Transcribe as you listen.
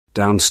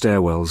Down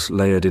stairwells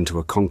layered into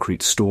a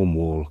concrete storm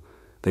wall,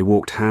 they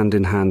walked hand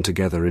in hand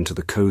together into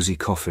the cosy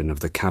coffin of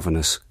the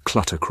cavernous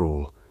clutter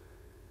crawl.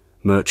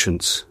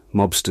 Merchants,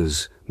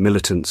 mobsters,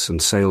 militants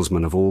and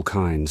salesmen of all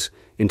kinds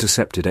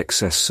intercepted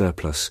excess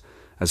surplus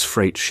as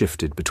freight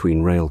shifted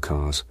between rail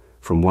cars,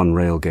 from one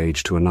rail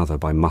gauge to another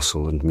by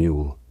muscle and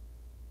mule.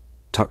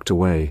 Tucked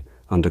away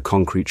under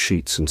concrete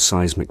sheets and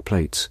seismic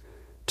plates,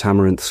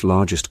 Tamarinth's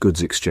largest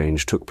goods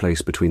exchange took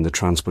place between the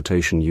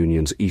Transportation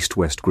Union's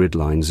East-West Grid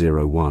Line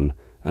 01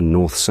 and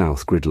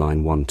North-South Grid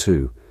Line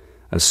 12,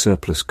 as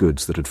surplus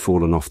goods that had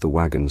fallen off the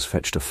wagons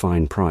fetched a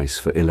fine price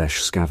for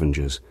Ilesh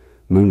scavengers,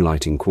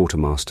 moonlighting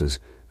quartermasters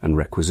and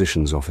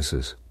requisitions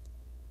officers.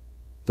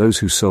 Those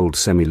who sold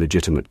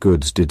semi-legitimate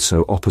goods did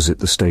so opposite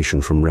the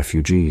station from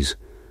refugees,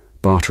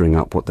 bartering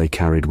up what they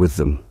carried with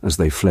them as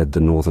they fled the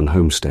northern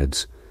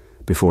homesteads,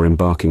 before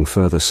embarking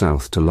further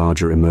south to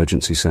larger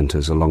emergency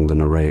centres along the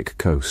Noraic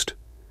coast.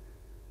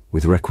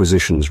 With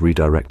requisitions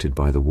redirected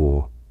by the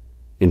war,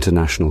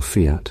 international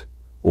fiat,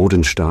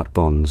 Ordenstadt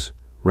bonds,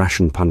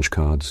 ration punch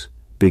cards,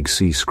 big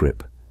C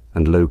scrip,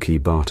 and low-key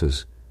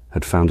barters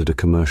had founded a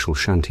commercial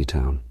shanty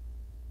town.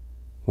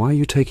 "Why are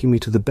you taking me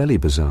to the Belly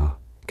Bazaar?"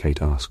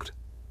 Kate asked.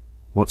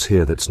 "What's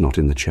here that's not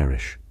in the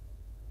Cherish?"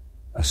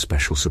 "A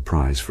special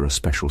surprise for a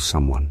special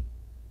someone,"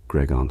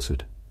 Greg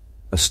answered.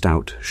 A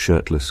stout,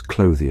 shirtless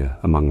clothier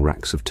among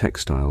racks of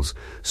textiles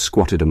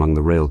squatted among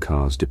the rail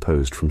cars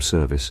deposed from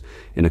service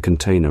in a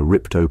container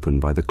ripped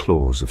open by the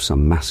claws of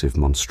some massive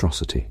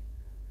monstrosity.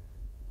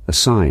 A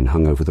sign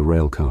hung over the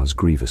rail car's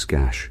grievous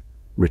gash,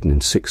 written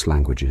in 6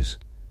 languages.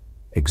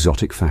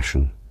 Exotic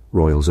fashion,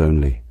 royals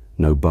only,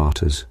 no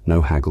barters,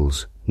 no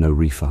haggles, no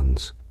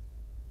refunds.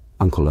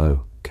 "Uncle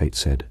O," Kate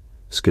said,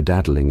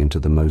 skedaddling into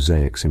the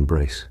mosaic's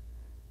embrace.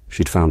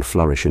 She'd found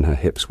flourish in her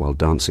hips while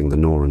dancing the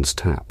Noran's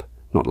tap,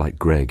 not like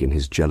Greg in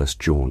his jealous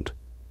jaunt.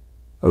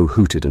 O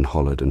hooted and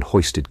hollered and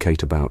hoisted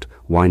Kate about,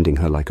 winding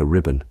her like a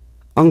ribbon.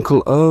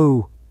 "Uncle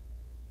O!"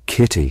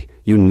 "Kitty,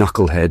 you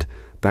knucklehead,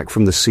 back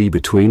from the sea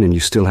between and you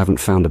still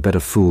haven't found a better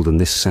fool than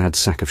this sad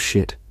sack of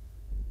shit."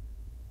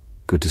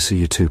 "Good to see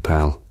you too,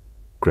 pal,"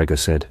 Gregor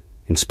said,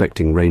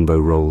 inspecting rainbow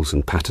rolls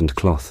and patterned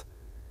cloth.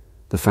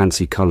 The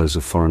fancy colours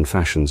of foreign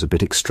fashions a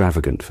bit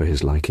extravagant for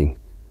his liking.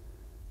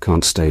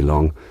 "Can't stay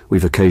long.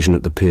 We've occasion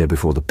at the pier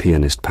before the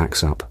pianist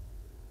packs up."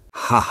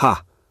 "Ha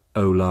ha!"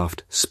 O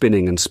laughed,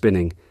 spinning and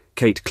spinning,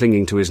 Kate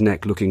clinging to his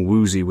neck looking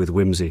woozy with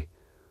whimsy.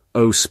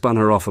 O spun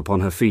her off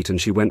upon her feet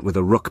and she went with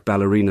a rook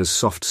ballerina's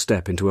soft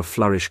step into a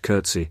flourish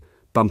curtsy,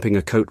 bumping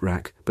a coat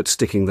rack but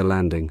sticking the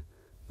landing.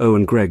 O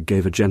and Greg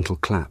gave a gentle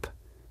clap.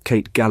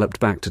 Kate galloped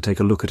back to take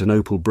a look at an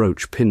opal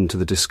brooch pinned to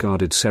the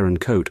discarded Seren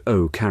coat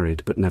O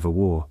carried but never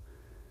wore.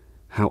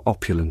 How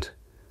opulent.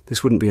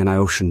 This wouldn't be an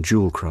Ioshan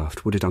jewel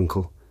craft, would it,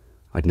 Uncle?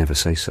 I'd never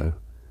say so.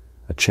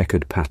 A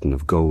checkered pattern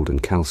of gold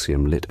and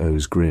calcium lit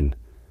O's grin.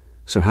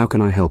 So how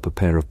can I help a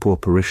pair of poor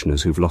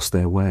parishioners who've lost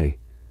their way?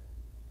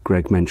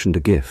 Greg mentioned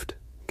a gift,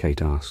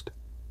 Kate asked.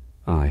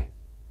 Aye,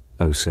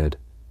 O said,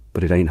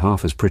 but it ain't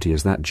half as pretty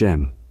as that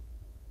gem.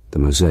 The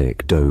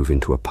mosaic dove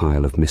into a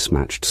pile of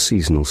mismatched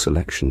seasonal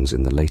selections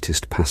in the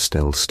latest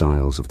pastel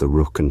styles of the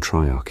Rook and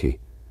Triarchy,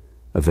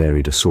 a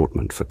varied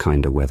assortment for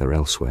kinder weather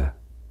elsewhere.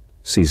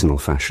 Seasonal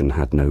fashion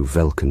had no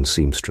Velkan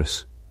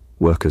seamstress.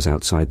 Workers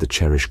outside the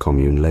Cherish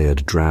commune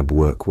layered drab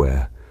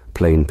workwear,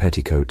 plain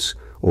petticoats,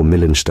 or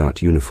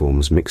Millenstadt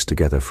uniforms mixed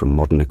together from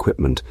modern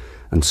equipment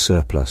and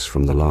surplus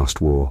from the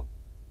last war.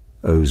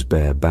 O's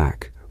bare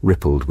back,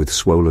 rippled with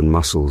swollen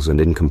muscles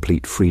and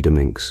incomplete freedom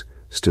inks,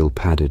 still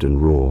padded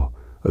and raw,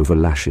 over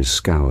lashes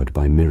scoured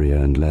by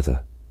Myria and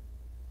leather.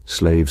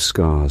 Slave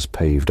scars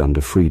paved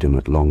under freedom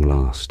at long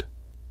last.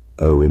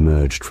 O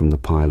emerged from the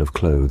pile of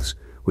clothes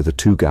with a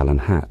 2-gallon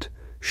hat,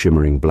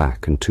 shimmering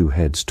black and 2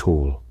 heads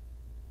tall.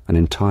 An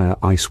entire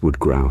icewood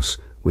grouse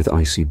with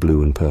icy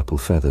blue and purple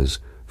feathers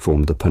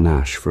formed the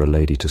panache for a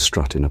lady to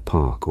strut in a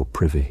park or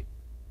privy.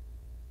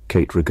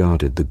 Kate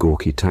regarded the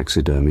gawky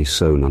taxidermy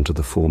sewn unto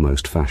the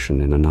foremost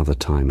fashion in another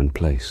time and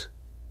place.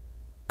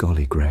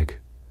 Golly, Greg,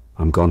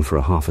 I'm gone for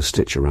a half a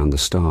stitch around the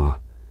star,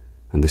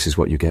 and this is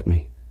what you get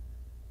me?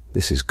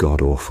 This is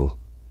God-awful.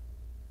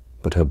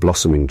 But her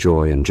blossoming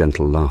joy and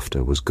gentle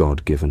laughter was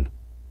God-given.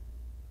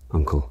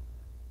 Uncle,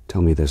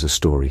 tell me there's a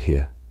story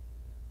here.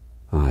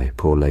 Aye,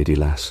 poor lady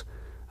lass,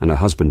 and her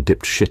husband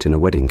dipped shit in a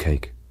wedding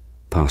cake,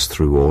 passed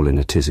through all in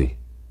a tizzy,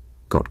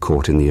 got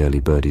caught in the early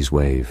birdie's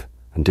wave,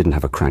 and didn't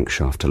have a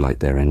crankshaft to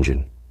light their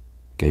engine.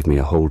 Gave me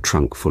a whole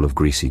trunk full of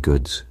greasy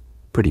goods,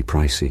 pretty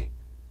pricey,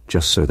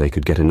 just so they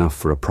could get enough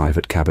for a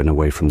private cabin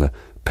away from the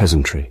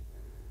peasantry.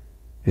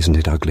 Isn't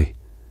it ugly?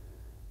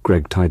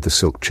 Greg tied the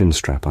silk chin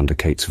strap under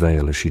Kate's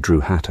veil as she drew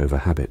hat over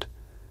habit.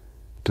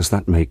 Does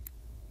that make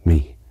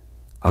me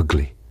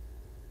ugly?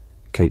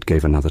 Kate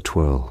gave another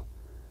twirl.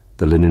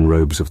 The linen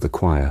robes of the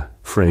choir,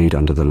 frayed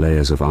under the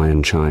layers of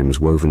iron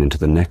chimes woven into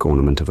the neck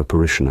ornament of a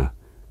parishioner,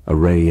 a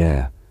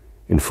Reyth'Vakda,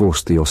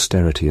 enforced the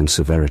austerity and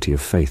severity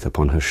of faith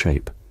upon her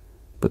shape,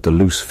 but the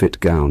loose-fit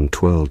gown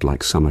twirled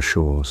like summer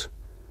shores.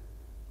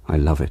 I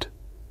love it.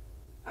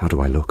 How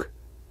do I look?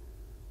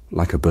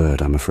 Like a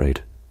bird, I'm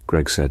afraid,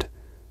 Greg said.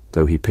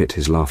 Though he pit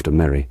his laughter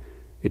merry,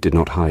 it did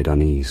not hide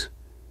unease.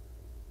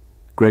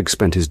 Greg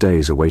spent his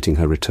days awaiting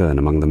her return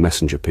among the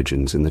messenger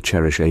pigeons in the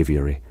Cherish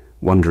aviary,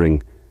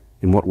 wondering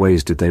in what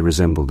ways did they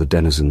resemble the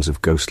denizens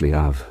of ghostly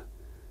Av.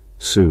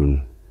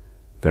 Soon,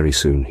 very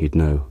soon, he'd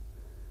know.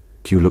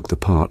 You look the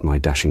part, my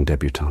dashing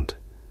debutante.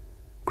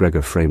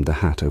 Gregor framed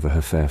the hat over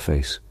her fair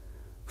face.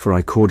 For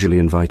I cordially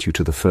invite you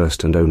to the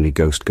first and only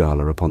ghost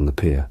gala upon the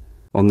pier.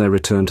 On their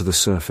return to the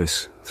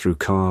surface, through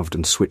carved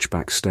and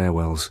switchback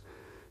stairwells,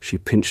 she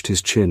pinched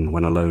his chin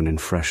when alone in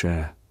fresh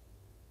air.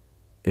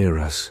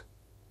 Eras.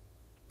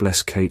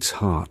 Bless Kate's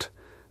heart,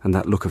 and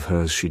that look of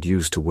hers she'd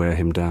used to wear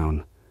him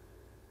down.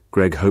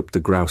 Greg hoped the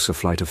grouse a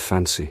flight of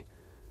fancy,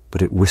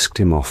 but it whisked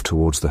him off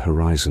towards the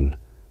horizon,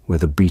 where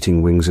the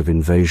beating wings of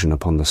invasion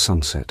upon the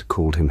sunset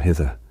called him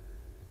hither.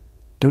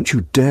 "Don't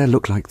you dare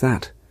look like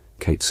that,"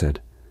 Kate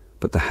said,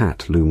 but the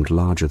hat loomed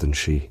larger than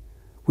she.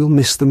 "We'll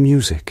miss the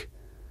music."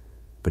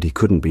 But he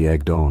couldn't be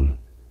egged on.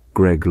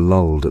 Greg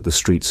lolled at the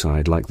street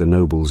side like the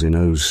nobles in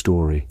O's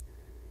story.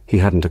 He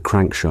hadn't a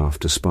crankshaft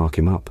to spark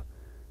him up,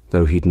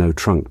 though he'd no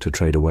trunk to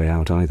trade a way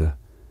out either.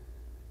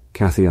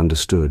 Cathy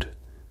understood,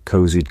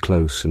 cozied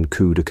close and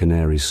cooed a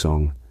canary's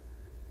song.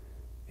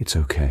 "It's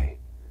okay.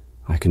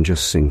 I can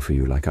just sing for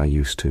you like I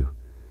used to.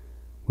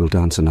 We'll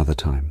dance another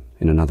time,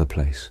 in another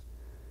place.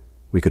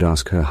 We could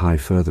ask her high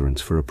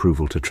furtherance for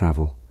approval to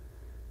travel.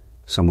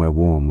 Somewhere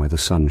warm where the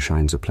sun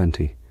shines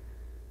aplenty.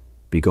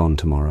 Be gone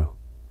tomorrow."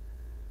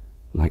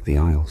 "Like the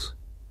Isles?"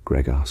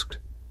 Greg asked.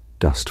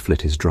 Dust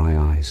flit his dry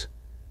eyes.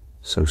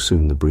 So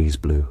soon the breeze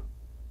blew.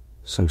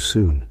 So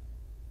soon.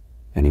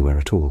 Anywhere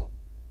at all.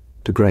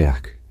 To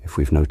Greyak, if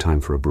we've no time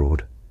for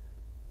abroad.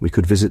 We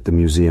could visit the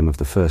museum of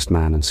the first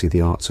man and see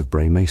the arts of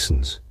Bray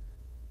masons.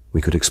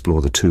 We could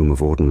explore the tomb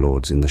of Orden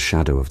Lords in the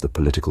shadow of the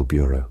political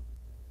bureau,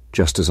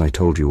 just as I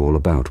told you all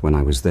about when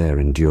I was there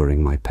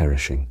enduring my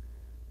perishing.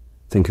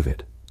 Think of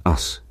it,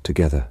 us,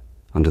 together,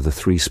 under the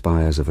three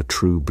spires of a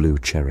true blue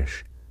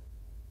cherish.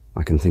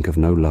 I can think of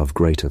no love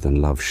greater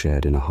than love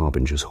shared in a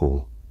harbinger's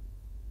hall.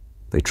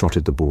 They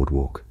trotted the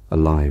boardwalk,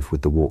 alive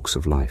with the walks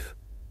of life.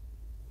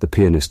 The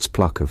pianist's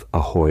pluck of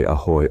 "Ahoy,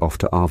 ahoy, off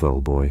to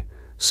Arvel, boy,"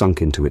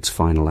 sunk into its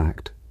final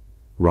act.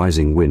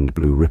 Rising wind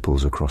blew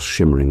ripples across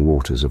shimmering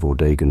waters of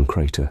Ordegan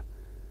crater,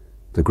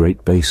 the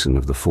great basin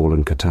of the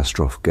fallen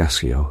catastrophe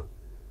Gasio,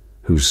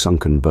 whose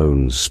sunken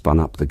bones spun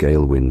up the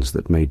gale winds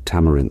that made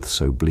Tamarinth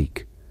so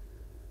bleak.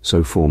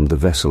 So formed the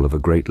vessel of a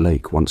great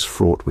lake once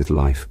fraught with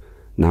life,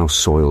 now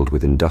soiled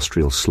with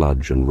industrial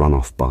sludge and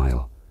run-off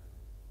bile.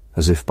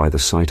 As if by the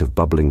sight of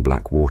bubbling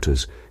black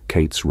waters,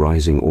 Kate's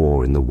rising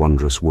awe in the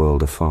wondrous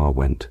world afar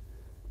went.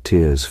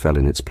 Tears fell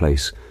in its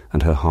place,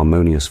 and her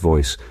harmonious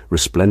voice,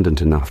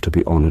 resplendent enough to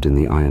be honoured in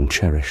the iron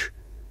cherish,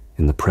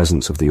 in the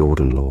presence of the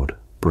Orden Lord,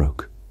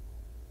 broke.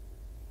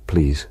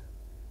 "Please."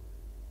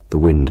 The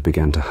wind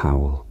began to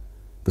howl,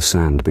 the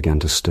sand began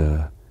to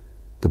stir,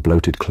 the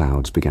bloated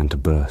clouds began to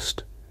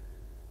burst.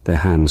 Their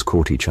hands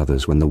caught each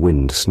other's when the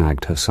wind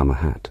snagged her summer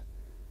hat.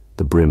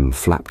 The brim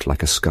flapped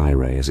like a sky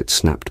ray as it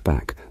snapped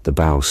back, the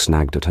bow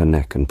snagged at her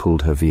neck and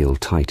pulled her veil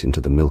tight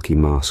into the milky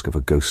mask of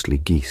a ghostly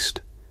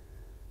geest.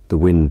 The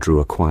wind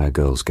drew a choir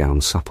girl's gown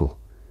supple.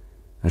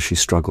 As she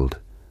struggled,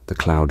 the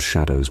cloud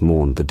shadows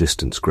mourned the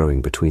distance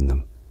growing between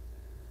them.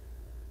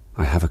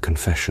 "I have a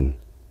confession,"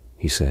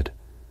 he said,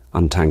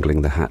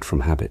 untangling the hat from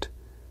habit,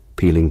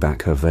 peeling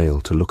back her veil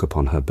to look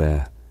upon her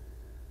bare.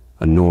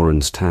 A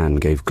Noran's tan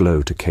gave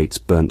glow to Kate's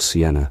burnt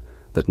sienna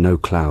that no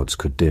clouds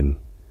could dim.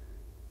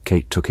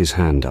 Kate took his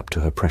hand up to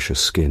her precious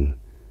skin.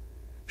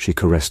 She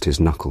caressed his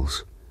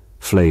knuckles,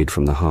 flayed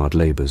from the hard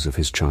labours of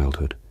his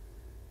childhood.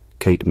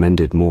 Kate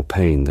mended more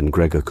pain than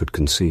Gregor could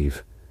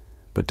conceive,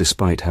 but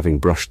despite having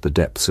brushed the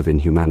depths of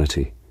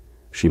inhumanity,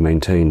 she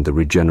maintained the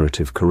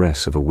regenerative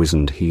caress of a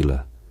wizened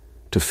healer.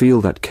 To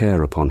feel that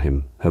care upon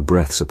him, her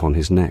breaths upon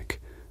his neck,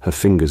 her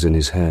fingers in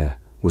his hair,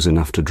 was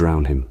enough to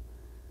drown him.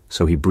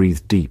 So he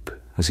breathed deep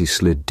as he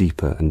slid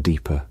deeper and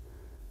deeper,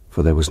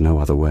 for there was no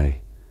other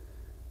way.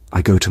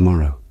 "I go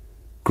tomorrow."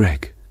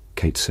 "Greg,"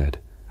 Kate said,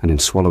 and in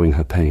swallowing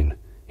her pain,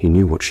 he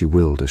knew what she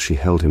willed as she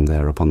held him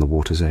there upon the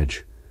water's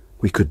edge.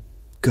 "We could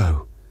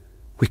go."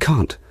 "We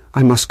can't.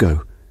 I must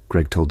go,"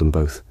 Greg told them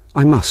both.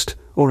 "I must,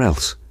 or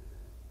else.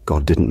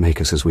 God didn't make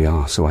us as we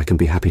are, so I can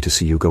be happy to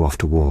see you go off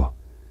to war.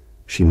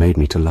 She made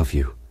me to love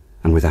you,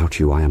 and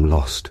without you I am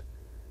lost."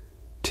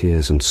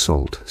 Tears and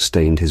salt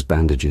stained his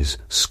bandages,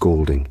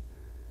 scalding.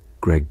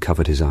 Greg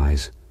covered his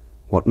eyes.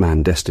 What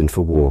man destined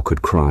for war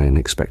could cry and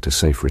expect a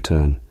safe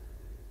return?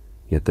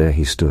 Yet there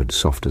he stood,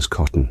 soft as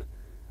cotton,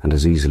 and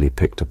as easily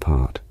picked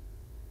apart.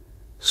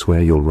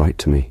 "Swear you'll write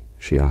to me,"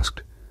 she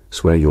asked.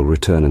 "Swear you'll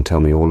return and tell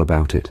me all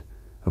about it,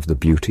 of the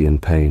beauty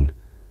and pain,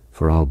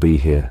 for I'll be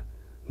here,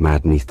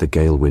 mad 'neath the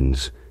gale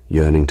winds,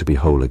 yearning to be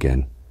whole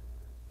again."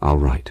 "I'll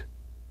write,"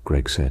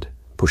 Greg said,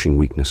 pushing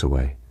weakness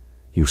away.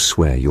 "You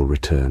swear you'll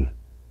return.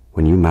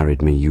 When you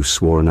married me, you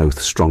swore an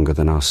oath stronger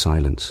than our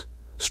silence,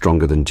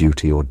 stronger than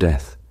duty or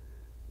death.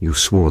 You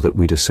swore that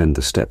we'd ascend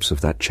the steps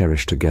of that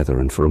cherish together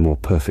and for a more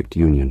perfect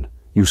union.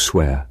 You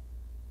swear."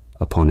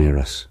 "Upon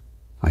Eros,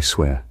 "I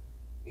swear,"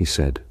 he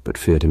said, but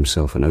feared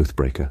himself an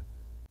oath-breaker.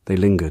 They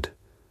lingered,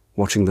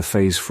 watching the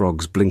phase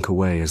frogs blink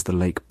away as the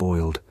lake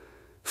boiled,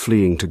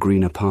 fleeing to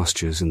greener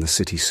pastures in the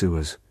city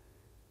sewers.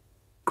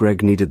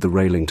 Greg needed the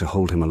railing to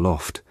hold him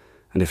aloft,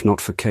 and if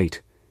not for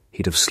Kate,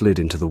 he'd have slid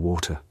into the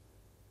water.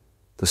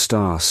 The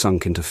star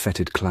sunk into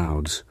fetid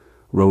clouds,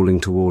 rolling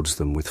towards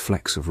them with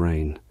flecks of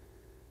rain.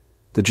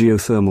 The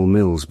geothermal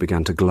mills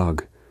began to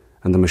glug,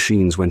 and the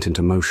machines went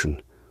into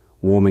motion,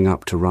 warming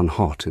up to run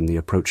hot in the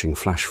approaching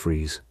flash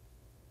freeze.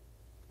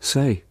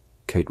 "Say,"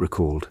 Kate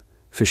recalled,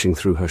 fishing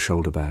through her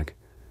shoulder bag,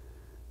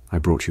 "I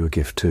brought you a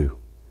gift too."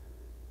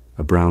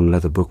 A brown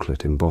leather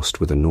booklet embossed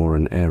with a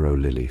Noran aero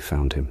lily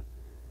found him.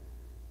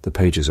 "The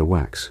pages are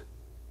wax.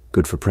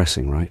 Good for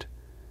pressing, right?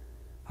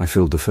 I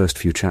filled the first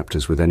few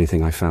chapters with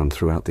anything I found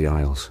throughout the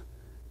Isles.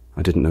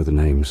 I didn't know the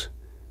names,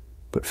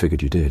 but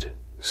figured you did.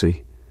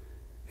 See?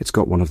 It's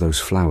got one of those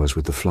flowers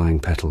with the flying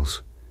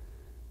petals."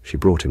 She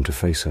brought him to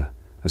face her,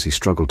 as he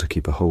struggled to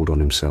keep a hold on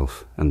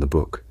himself and the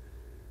book.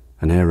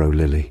 "An aero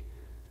lily,"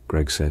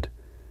 Greg said.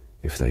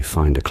 "If they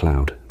find a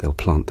cloud, they'll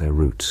plant their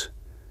roots."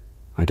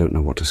 "I don't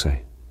know what to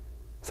say."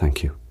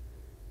 "Thank you."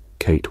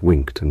 Kate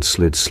winked and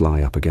slid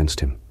Sly up against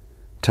him,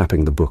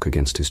 tapping the book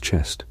against his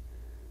chest.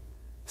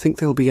 "Think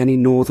there'll be any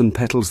northern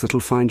petals that'll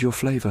find your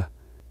flavour?"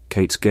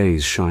 Kate's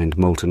gaze shined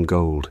molten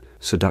gold,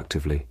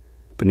 seductively,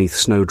 beneath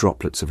snow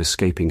droplets of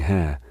escaping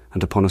hair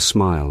and upon a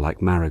smile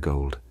like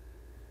marigold.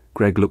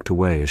 Greg looked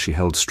away as she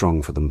held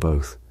strong for them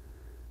both.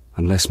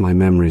 "Unless my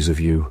memories of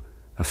you,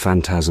 a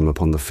phantasm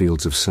upon the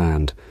fields of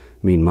sand,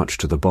 mean much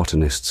to the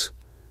botanists.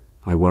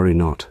 I worry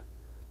not.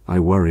 I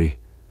worry."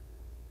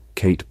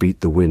 Kate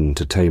beat the wind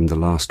to tame the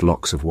last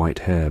locks of white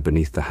hair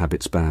beneath the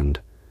habit's band.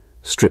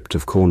 Stripped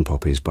of corn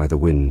poppies by the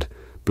wind,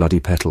 bloody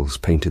petals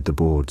painted the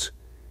boards.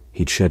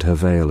 He'd shed her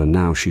veil, and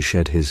now she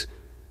shed his,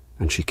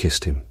 and she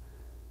kissed him,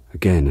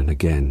 again and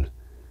again,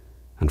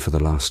 and for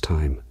the last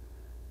time.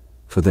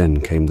 For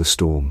then came the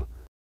storm,